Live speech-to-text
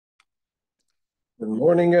Good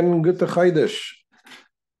morning and good Chodesh.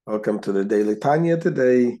 Welcome to the Daily Tanya.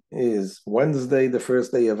 Today is Wednesday, the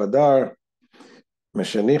first day of Adar.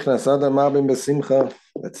 Meshenichnas Amarim b'simcha.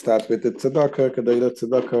 Let's start with the tzedakah, kedei the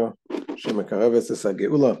tzedakah, shemekareves es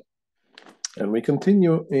hageula. And we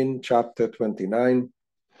continue in chapter 29,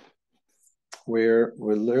 where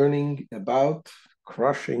we're learning about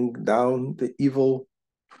crushing down the evil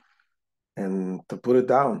and to put it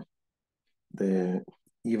down, the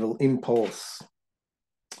evil impulse.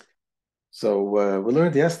 So we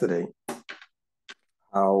learned yesterday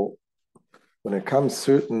how when it comes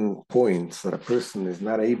certain points that a person is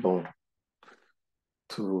not able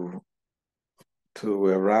to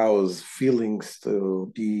arouse feelings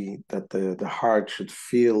to be that the heart should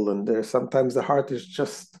feel, and there sometimes the heart is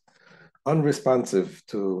just unresponsive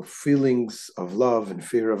to feelings of love and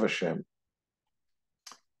fear of Hashem.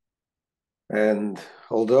 And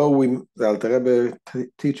although the Alter Rebbe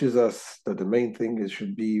teaches us that the main thing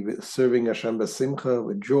should be serving Hashem b'simcha,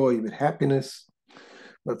 with joy, with happiness,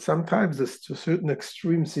 but sometimes there's to certain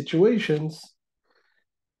extreme situations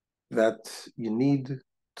that you need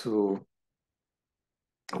to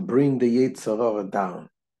bring the Yetzer Hara down,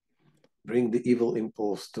 bring the evil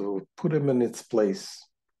impulse to put him in its place.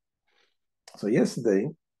 So yesterday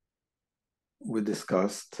we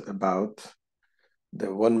discussed about the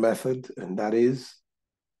one method, and that is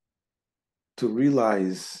to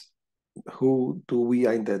realize who do we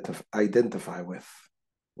identify with.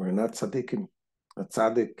 We're not tzaddikim. A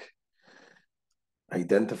tzaddik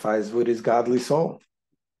identifies with his godly soul,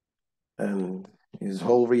 and his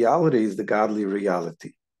whole reality is the godly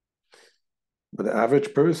reality. But the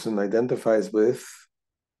average person identifies with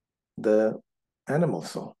the animal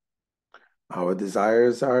soul. Our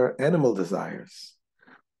desires are animal desires.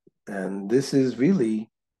 And this is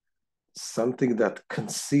really something that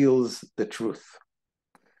conceals the truth.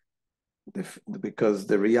 Because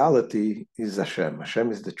the reality is Hashem.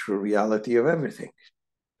 Hashem is the true reality of everything.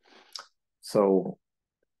 So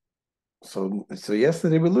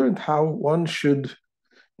yesterday we learned how one should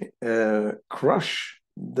crush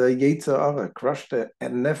the Yetzer Hara, crush the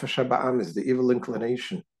Nefesh HaBa'amis, the evil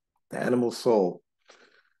inclination, the animal soul.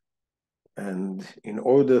 And in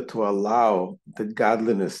order to allow the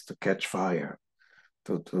godliness to catch fire,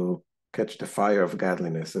 to catch the fire of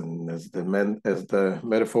godliness, and as the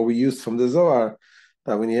metaphor we used from the Zohar,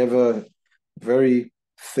 that when you have a very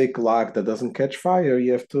thick log that doesn't catch fire,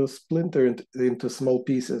 you have to splinter into small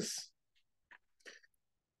pieces.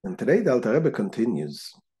 And today the Alter Rebbe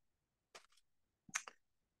continues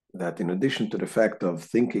that in addition to the fact of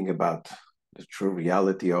thinking about the true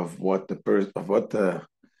reality of what the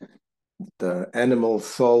animal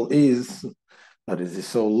soul is, that is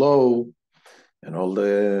so low,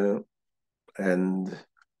 and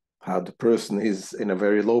how the person is in a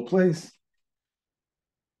very low place.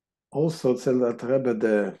 Also, the Rebbe,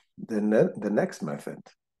 the next method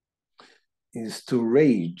is to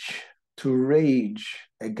rage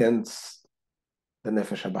against the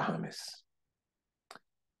Nefesh HaBahamis.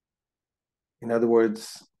 In other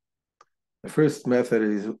words, the first method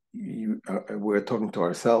is we're talking to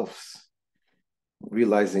ourselves,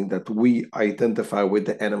 realizing that we identify with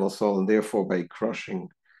the animal soul, and therefore by crushing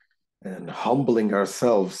and humbling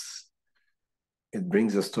ourselves, it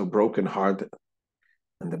brings us to a broken heart,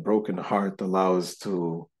 and the broken heart allows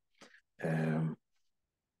to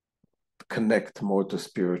connect more to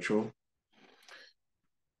spiritual.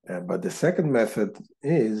 But the second method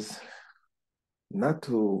is not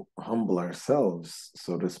to humble ourselves,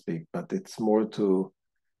 so to speak, but it's more to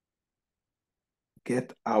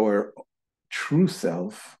get our true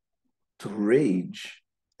self to rage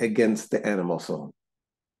against the animal soul.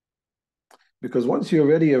 Because once you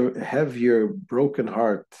already have your broken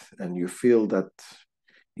heart and you feel that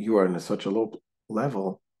you are in such a low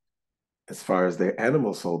level as far as the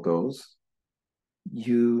animal soul goes,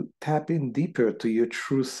 you tap in deeper to your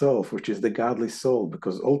true self, which is the godly soul,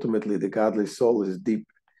 because ultimately the godly soul is deep,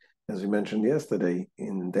 as we mentioned yesterday,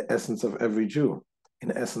 in the essence of every Jew.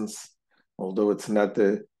 In essence, although it's not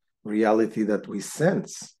the reality that we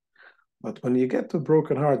sense, but when you get to a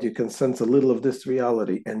broken heart, you can sense a little of this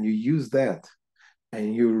reality, and you use that,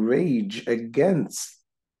 and you rage against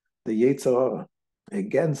the Yetzer Hara,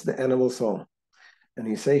 against the animal soul. And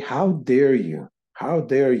you say, how dare you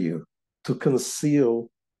to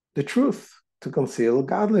conceal the truth, to conceal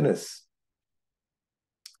godliness.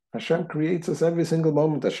 Hashem creates us every single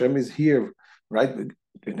moment. Hashem is here right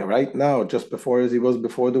now, just before as he was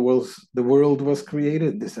before the world was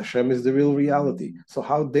created. This Hashem is the real reality. So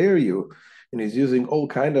how dare you? And he's using all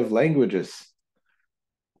kind of languages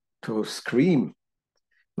to scream.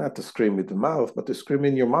 not to scream with the mouth, but to scream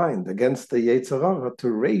in your mind against the Yetzer Hara, to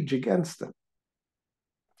rage against them.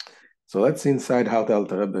 So let's see inside how the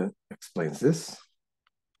Alter Rebbe explains this.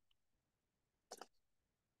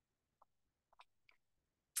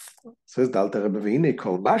 Says the Alter Rebbe, "V'hine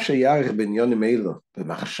kol ma sheyarich b'inyonim elu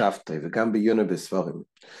b'machshavtei v'gam b'yoneh b'svarim."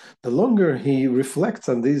 The longer he reflects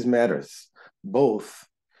on these matters, both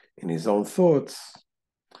in his own thoughts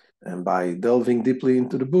and by delving deeply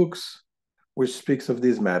into the books, which speaks of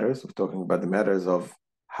these matters, we're talking about the matters of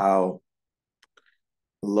how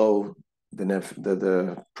low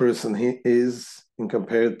the person he is in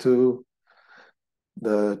compared to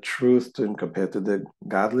the truth, and compared to the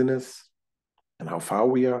godliness, and how far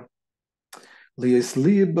we are. In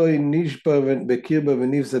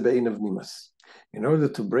order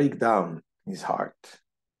to break down his heart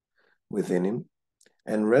within him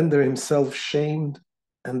and render himself shamed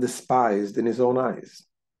and despised in his own eyes.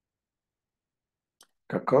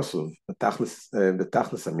 As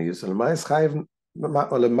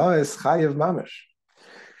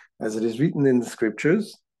it is written in the scriptures,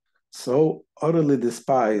 so utterly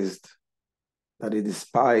despised that he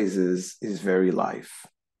despises his very life.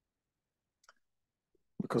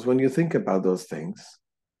 Because when you think about those things,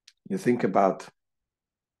 you think about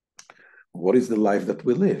what is the life that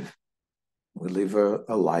we live. We live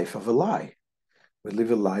a life of a lie. We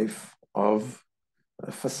live a life of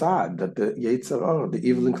a facade that the Yetzer Hara, the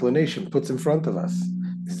evil inclination, puts in front of us.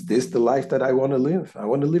 Is this the life that I want to live? I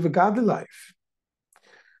want to live a godly life.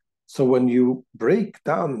 So when you break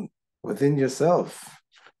down within yourself,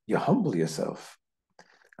 you humble yourself.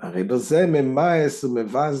 The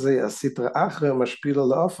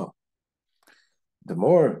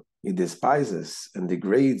more he despises and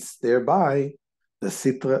degrades thereby the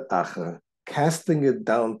sitra achra, casting it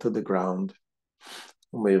down to the ground.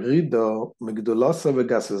 And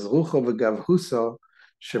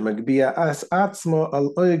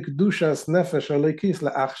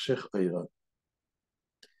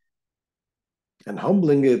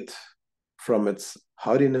humbling it from its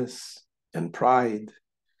haughtiness and pride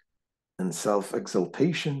and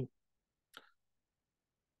self-exaltation,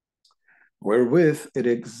 wherewith it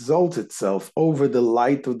exalts itself over the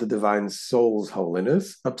light of the divine soul's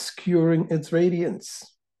holiness, obscuring its radiance.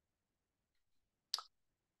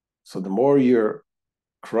 So the more you're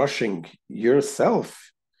crushing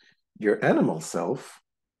yourself, your animal self,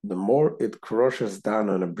 the more it crushes down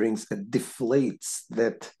and it deflates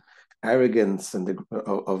that arrogance and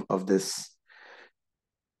of this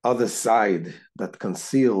other side that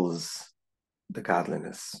conceals the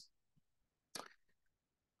godliness.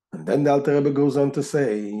 And then the Alter Rebbe goes on to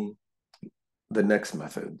say the next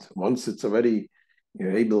method. Once it's already,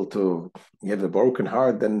 you're able to, you have a broken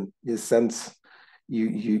heart, then you sense,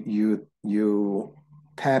 you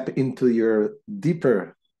tap into your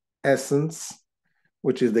deeper essence,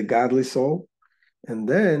 which is the godly soul. And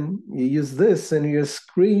then you use this and you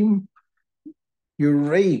scream, you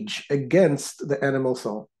rage against the animal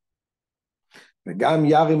soul. You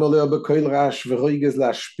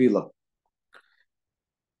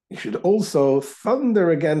should also thunder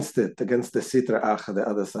against it, against the sitra achra, the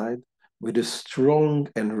other side, with a strong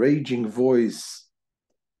and raging voice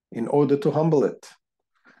in order to humble it.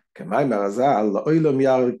 As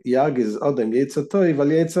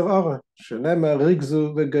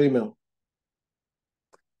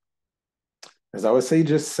our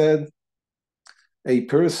sages said, a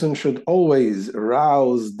person should always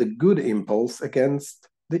rouse the good impulse against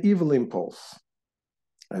the evil impulse.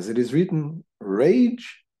 As it is written,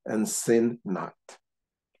 rage and sin not.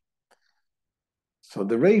 So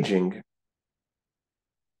the raging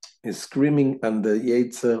is screaming on the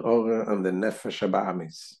Yetzer Hara and the Nefesh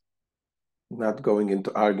HaBa'amis. Not going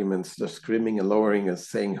into arguments, just screaming and lowering and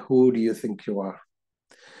saying, who do you think you are?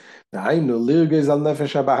 This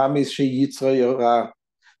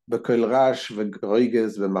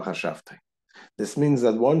means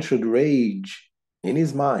that one should rage in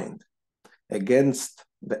his mind against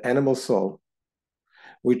the animal soul,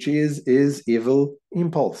 which is his evil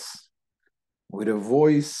impulse, with a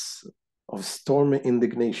voice of stormy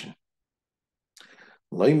indignation.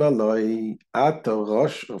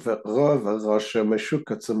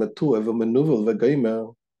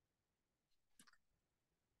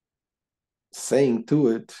 Saying to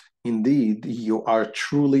it, indeed, you are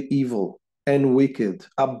truly evil and wicked,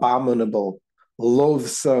 abominable,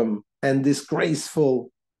 loathsome and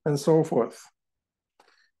disgraceful, and so forth.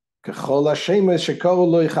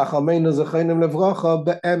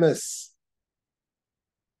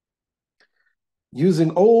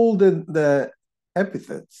 Using all the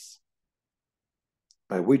epithets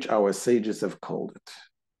by which our sages have called it.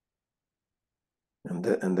 and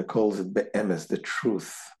the calls it be'emes, the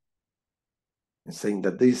truth. It's saying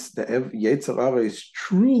that the Yetzer Hara is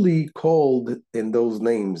truly called in those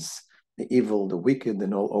names, the evil, the wicked,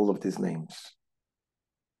 and all of these names.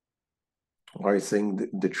 Why is saying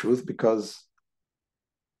the truth? Because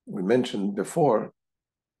we mentioned before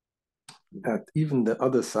that even the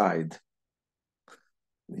other side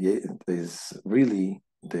is really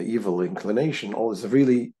the evil inclination, or is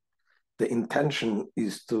really the intention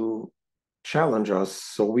is to challenge us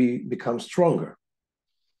so we become stronger.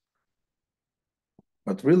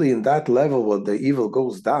 But really, in that level, where the evil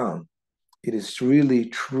goes down, it is really,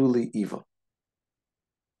 truly evil.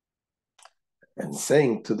 And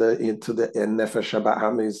saying to the Nefesh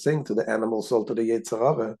Haba'am is saying to the animal soul, to the Yetzer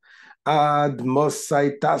Hara, Ad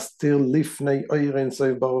mosai tastir lifnei oirin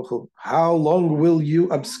sof baruch hu. How long will you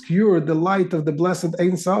obscure the light of the blessed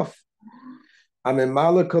Ein Sof?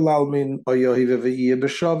 Amemala kol almin oyohive ve'iyeh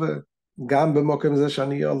b'shove gam b'mokem ze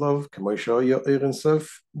shani olav k'mo she'oyo oirin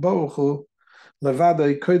sof baruch hu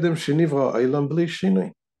levadai kodem shenivra olam bli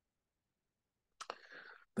shinui.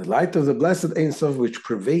 The light of the blessed Ein Sof, which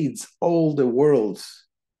pervades all the worlds,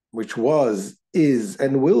 which was, is,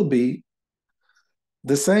 and will be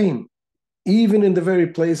the same, even in the very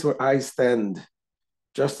place where I stand,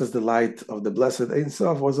 just as the light of the blessed Ein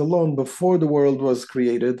Sof was alone before the world was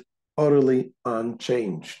created, utterly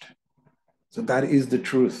unchanged. So that is the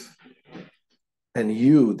truth. And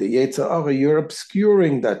you, the Yetzer Hara, you're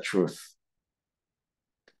obscuring that truth.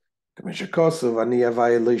 As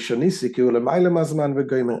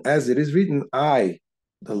it is written, I,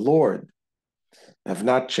 the Lord, have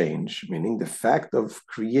not changed, meaning the fact of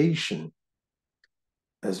creation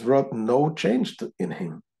has wrought no change in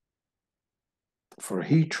him, for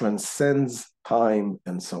he transcends time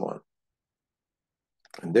and so on.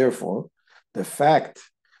 And therefore, the fact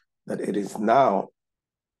that it is now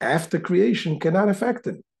after creation cannot affect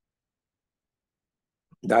him.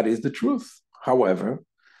 That is the truth. However,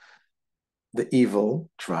 the evil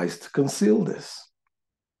tries to conceal this.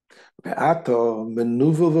 And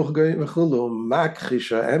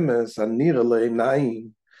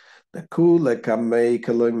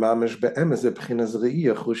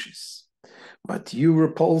but you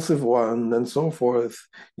repulsive one, and so forth,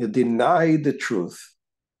 you deny the truth,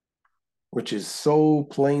 which is so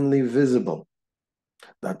plainly visible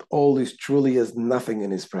that all is truly as nothing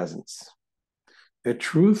in his presence. A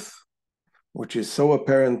truth which is so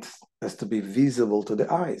apparent as to be visible to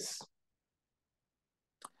the eyes.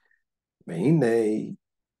 Now,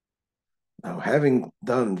 having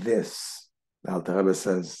done this, the Alter Rebbe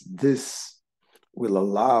says, this will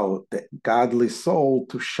allow the godly soul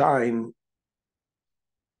to shine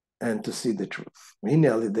and to see the truth. In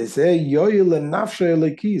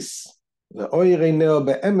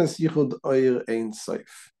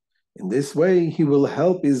this way, he will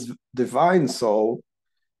help his divine soul,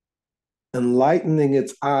 enlightening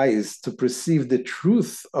its eyes to perceive the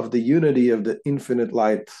truth of the unity of the infinite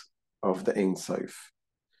light of the Ein Sof.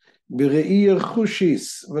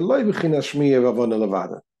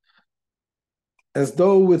 As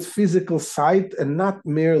though with physical sight and not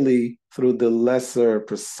merely through the lesser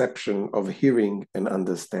perception of hearing and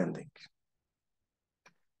understanding.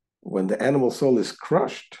 When the animal soul is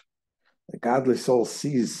crushed, the godly soul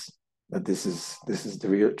sees that this is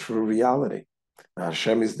the true reality.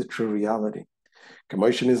 Hashem is the true reality.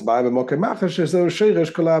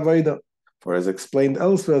 For as explained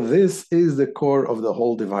elsewhere, this is the core of the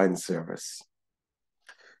whole divine service.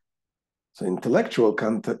 So intellectual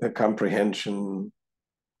comprehension,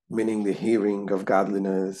 meaning the hearing of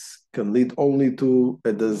godliness, can lead only to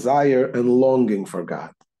a desire and longing for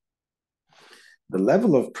God. The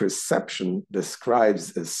level of perception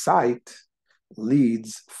described as sight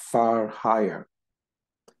leads far higher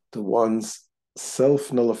to one's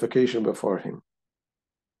self-nullification before him.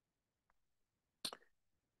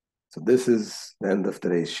 So this is the end of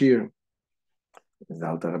today's shir. As the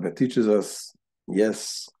Alter Rebbe teaches us,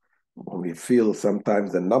 yes, when we feel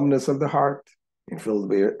sometimes the numbness of the heart, we feel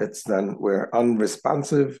we're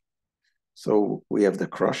unresponsive, so we have the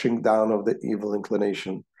crushing down of the evil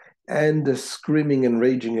inclination and the screaming and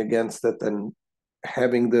raging against it and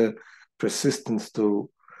having the persistence to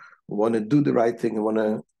want to do the right thing and want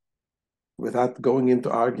to, without going into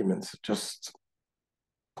arguments, just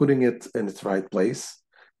putting it in its right place.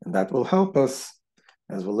 And that will help us,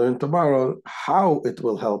 as we'll learn tomorrow, how it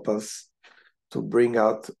will help us to bring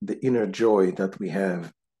out the inner joy that we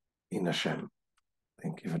have in Hashem.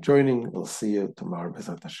 Thank you for joining. We'll see you tomorrow,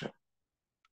 B'ezrat Hashem.